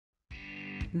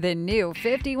The new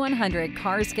 5100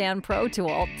 CarScan Pro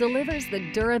tool delivers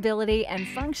the durability and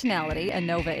functionality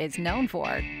Innova is known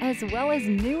for, as well as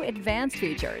new advanced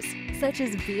features, such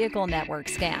as Vehicle Network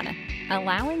Scan,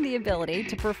 allowing the ability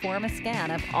to perform a scan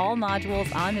of all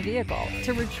modules on the vehicle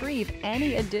to retrieve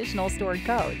any additional stored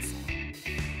codes.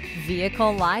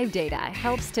 Vehicle Live Data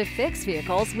helps to fix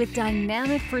vehicles with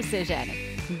dynamic precision.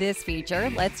 This feature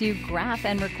lets you graph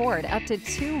and record up to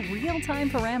 2 real-time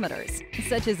parameters,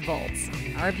 such as volts,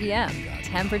 RPM,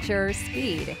 temperature,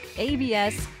 speed,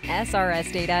 ABS,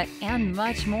 SRS data, and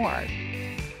much more.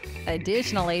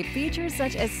 Additionally, features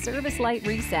such as service light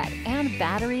reset and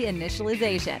battery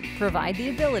initialization provide the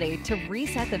ability to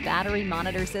reset the battery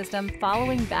monitor system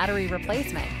following battery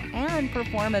replacement and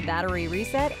perform a battery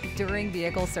reset during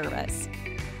vehicle service.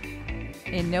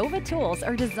 Innova tools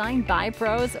are designed by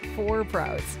pros for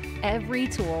pros. Every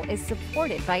tool is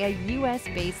supported by a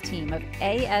U.S.-based team of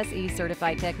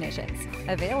ASE-certified technicians,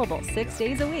 available 6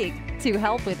 days a week to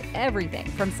help with everything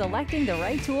from selecting the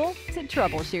right tool to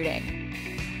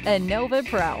troubleshooting. Innova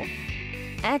Pro.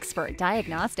 Expert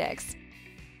Diagnostics.